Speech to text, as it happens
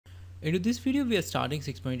Into this video, we are starting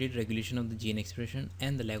 6.8 regulation of the gene expression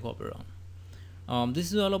and the lag operon.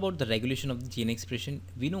 This is all about the regulation of the gene expression.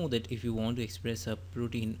 We know that if you want to express a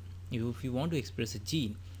protein, if you want to express a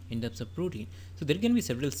gene in terms of protein, so there can be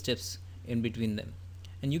several steps in between them,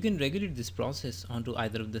 and you can regulate this process onto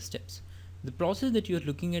either of the steps. The process that you are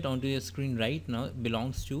looking at onto your screen right now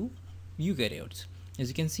belongs to eukaryotes. As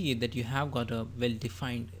you can see that you have got a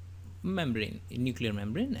well-defined membrane, nuclear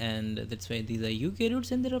membrane, and that's why these are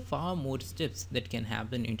eukaryotes, and there are far more steps that can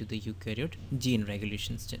happen into the eukaryote gene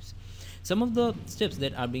regulation steps. Some of the steps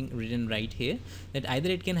that are being written right here, that either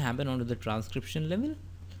it can happen onto the transcription level,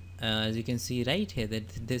 as you can see right here,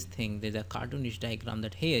 that this thing, there's a cartoonish diagram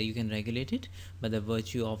that here you can regulate it by the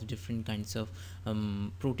virtue of different kinds of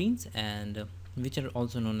proteins, and which are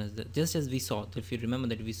also known as the, just as we saw, if you remember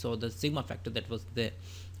that we saw the sigma factor that was there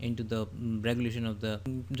into the regulation of the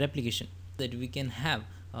replication, that we can have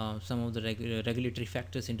some of the regulatory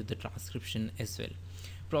factors into the transcription as well.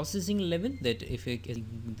 Processing level, that if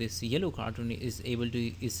this yellow cartoon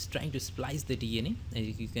is trying to splice the DNA,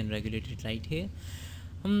 you can regulate it right here.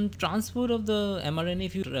 Transport of the mRNA,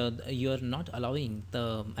 if you are not allowing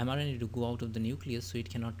the mRNA to go out of the nucleus, so it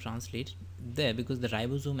cannot translate there because the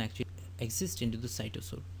ribosome actually exists into the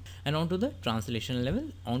cytosol. And onto the translation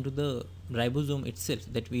level, onto the ribosome itself,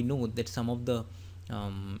 that we know that some of the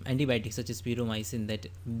antibiotics such as spiromycin that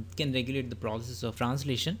can regulate the process of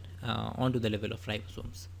translation onto the level of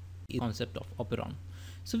ribosomes. Concept of operon.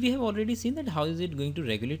 So we have already seen that how is it going to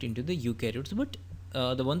regulate into the eukaryotes, but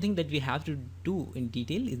the one thing that we have to do in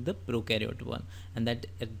detail is the prokaryote one, and that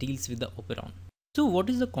deals with the operon. So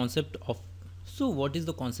what is the concept of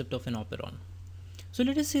an operon? So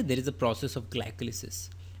let us say there is a process of glycolysis.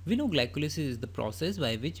 We know glycolysis is the process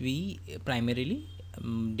by which we primarily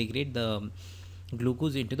degrade the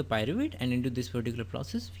glucose into the pyruvate, and into this particular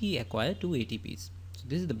process we acquire 2 ATPs. So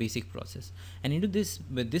this is the basic process, and into this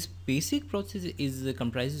basic process is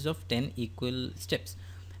comprises of 10 equal steps.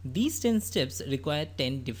 These 10 steps require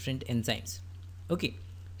 10 different enzymes. Okay,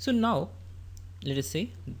 so now let us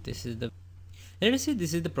say this is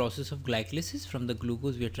the process of glycolysis. From the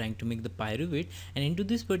glucose we are trying to make the pyruvate, and into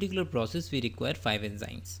this particular process we require 5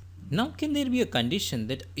 enzymes. Now can there be a condition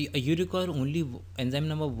that you require only enzyme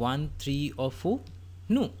number 1, 3 or 4?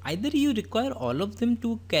 No, either you require all of them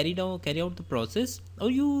to carry out the process, or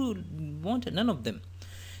you want none of them.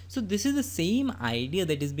 So this is the same idea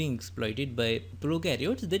that is being exploited by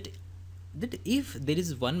prokaryotes, that if there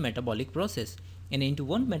is one metabolic process, and into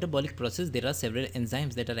one metabolic process there are several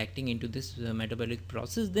enzymes that are acting into this metabolic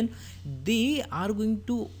process, then they are going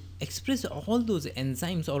to express all those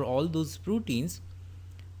enzymes or all those proteins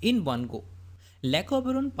in one go. Lag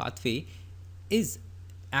operon pathway is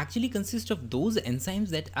actually consists of those enzymes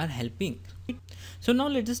that are helping. So now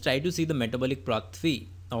let us try to see the metabolic pathway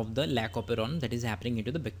of the lag operon that is happening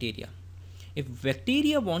into the bacteria. If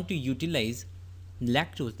bacteria want to utilize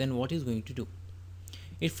lactose, then what is going to do?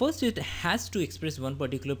 First it has to express one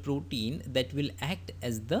particular protein that will act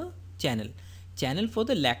as the channel for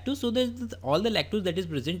the lactose, so that all the lactose that is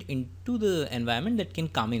present into the environment that can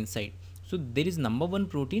come inside. So there is number one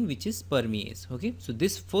protein which is permease. Okay, so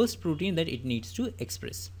this first protein that it needs to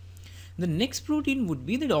express. The next protein would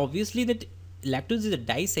be that obviously that lactose is a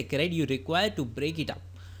disaccharide you require to break it up.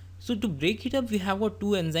 So to break it up we have got 2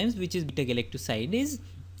 enzymes, which is beta galactosidase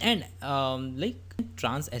and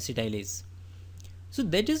transacetylase. So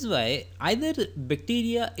that is why either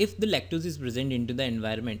bacteria, if the lactose is present into the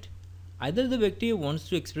environment, either the bacteria wants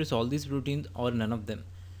to express all these proteins or none of them.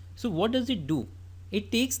 So what does it do? It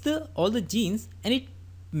takes all the genes and it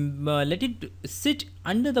let it sit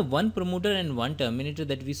under the one promoter and one terminator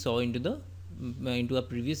that we saw into our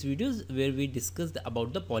previous videos, where we discussed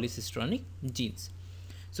about the polycistronic genes.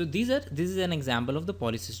 So this is an example of the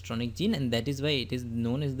polycistronic gene, and that is why it is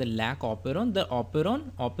known as the lag operon. The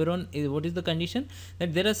operon is, what is the condition?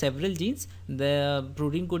 That there are several genes, the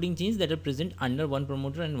protein coding genes, that are present under one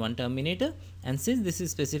promoter and one terminator, and since this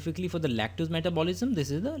is specifically for the lactose metabolism, this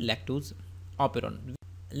is the lactose operon.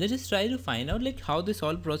 Let us try to find out how this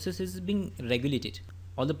whole process is being regulated.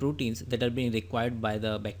 All the proteins that are being required by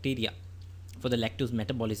the bacteria for the lactose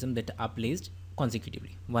metabolism that are placed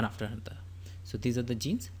consecutively, one after another. So these are the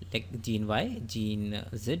genes, like gene Y, gene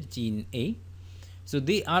Z, gene A. So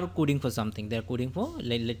they are coding for something. They are coding for,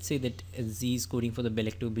 let's say that Z is coding for the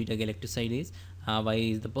beta galactosidase, Y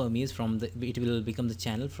is the permease, it will become the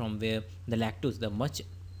channel from where the lactose, the much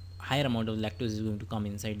higher amount of lactose is going to come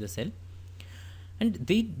inside the cell. And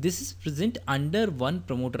this is present under one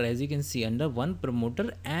promoter, as you can see, under one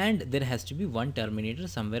promoter, and there has to be one terminator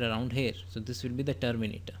somewhere around here. So this will be the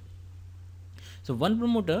terminator. So one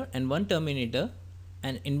promoter and one terminator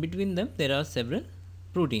and in between them there are several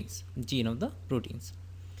proteins, gene of the proteins.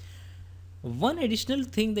 One additional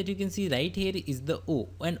thing that you can see right here is the O,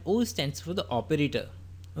 and O stands for the operator.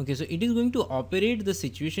 Okay, so it is going to operate the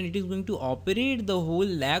situation, it is going to operate the whole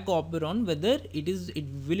lag operon, whether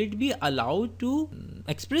will it be allowed to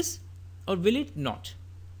express or will it not.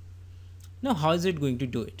 Now how is it going to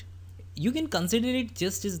do it? You can consider it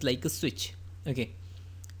just as like a switch. Okay,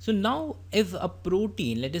 so now if a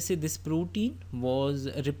protein, let us say this protein was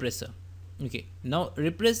a repressor. Okay, now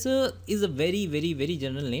repressor is a very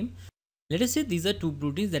general name. Let us say these are two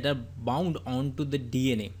proteins that are bound onto the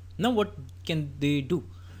DNA. Now what can they do?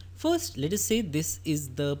 First, let us say this is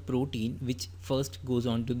the protein which first goes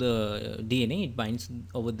on to the DNA, it binds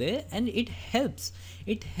over there, and it helps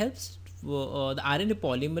the RNA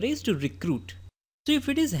polymerase to recruit. So if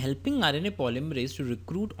it is helping RNA polymerase to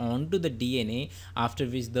recruit onto the DNA, after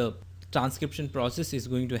which the transcription process is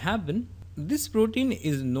going to happen, this protein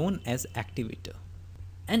is known as activator.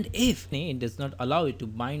 And if it does not allow it to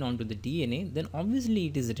bind onto the DNA, then obviously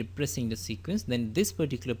it is repressing the sequence, then this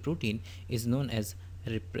particular protein is known as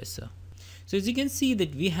repressor. So as you can see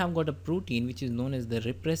that we have got a protein which is known as the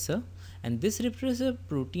repressor, and this repressor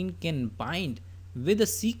protein can bind with a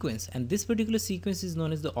sequence, and this particular sequence is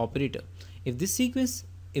known as the operator. If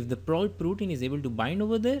the protein is able to bind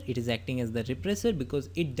over there, it is acting as the repressor because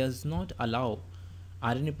it does not allow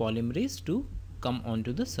RNA polymerase to come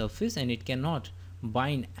onto the surface, and it cannot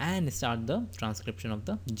bind and start the transcription of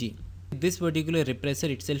the gene. This particular repressor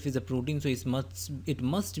itself is a protein, so it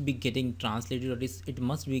must be getting translated, or it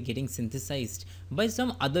must be getting synthesized by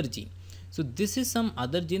some other gene. So this is some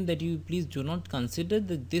other gene that you please do not consider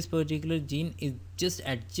that this particular gene is just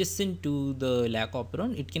adjacent to the lag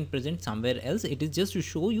operon. It can present somewhere else. It is just to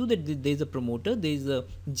show you that there is a promoter, there is a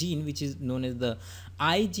gene which is known as the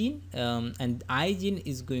I gene, and I gene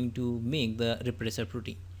is going to make the repressor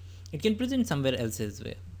protein. It can present somewhere else as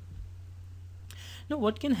well. Now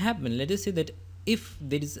what can happen? Let us say that if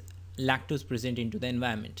there is lactose present into the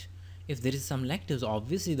environment, if there is some lactose,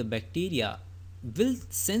 obviously the bacteria will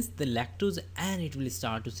sense the lactose and it will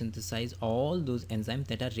start to synthesize all those enzymes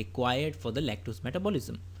that are required for the lactose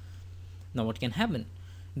metabolism. Now what can happen?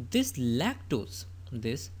 This lactose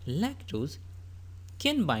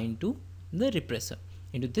can bind to the repressor.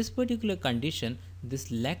 Into this particular condition, this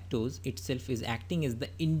lactose itself is acting as the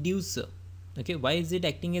inducer. Okay, why is it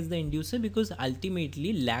acting as the inducer? Because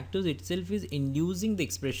ultimately lactose itself is inducing the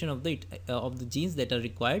expression of the genes that are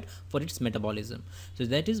required for its metabolism. So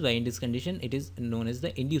that is why in this condition it is known as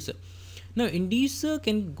the inducer. Now inducer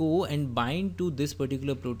can go and bind to this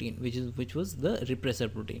particular protein, which was the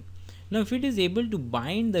repressor protein. Now if it is able to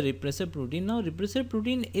bind the repressor protein, now repressor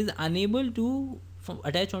protein is unable to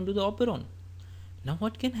attach onto the operon. Now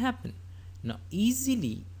what can happen? Now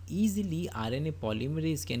easily RNA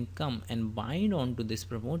polymerase can come and bind onto this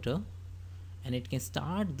promoter, and it can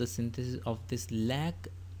start the synthesis of this lag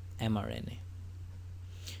mRNA.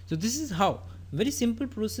 So this is how, very simple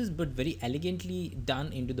process but very elegantly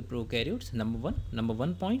done into the prokaryotes. Number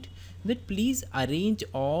one point, that please arrange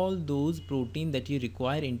all those protein that you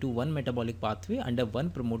require into one metabolic pathway under one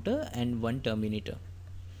promoter and one terminator.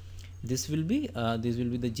 This will be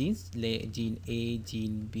the genes, gene A,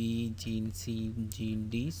 gene B, gene C, gene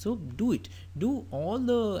D. So do all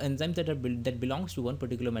the enzymes that belongs to one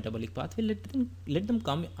particular metabolic pathway, let them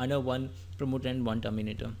come under one promoter and one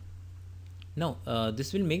terminator. Now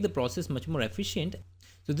this will make the process much more efficient.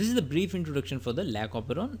 So this is the brief introduction for the lag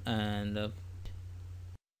operon, and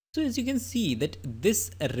so as you can see that this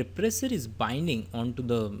repressor is binding onto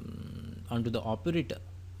the operator.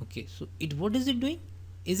 Okay, so what is it doing?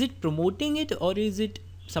 Is it promoting it or is it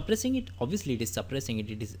suppressing it? Obviously it is suppressing it.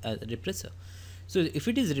 It is a repressor. So if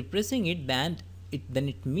it is repressing it, then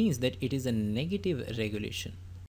it means that it is a negative regulation.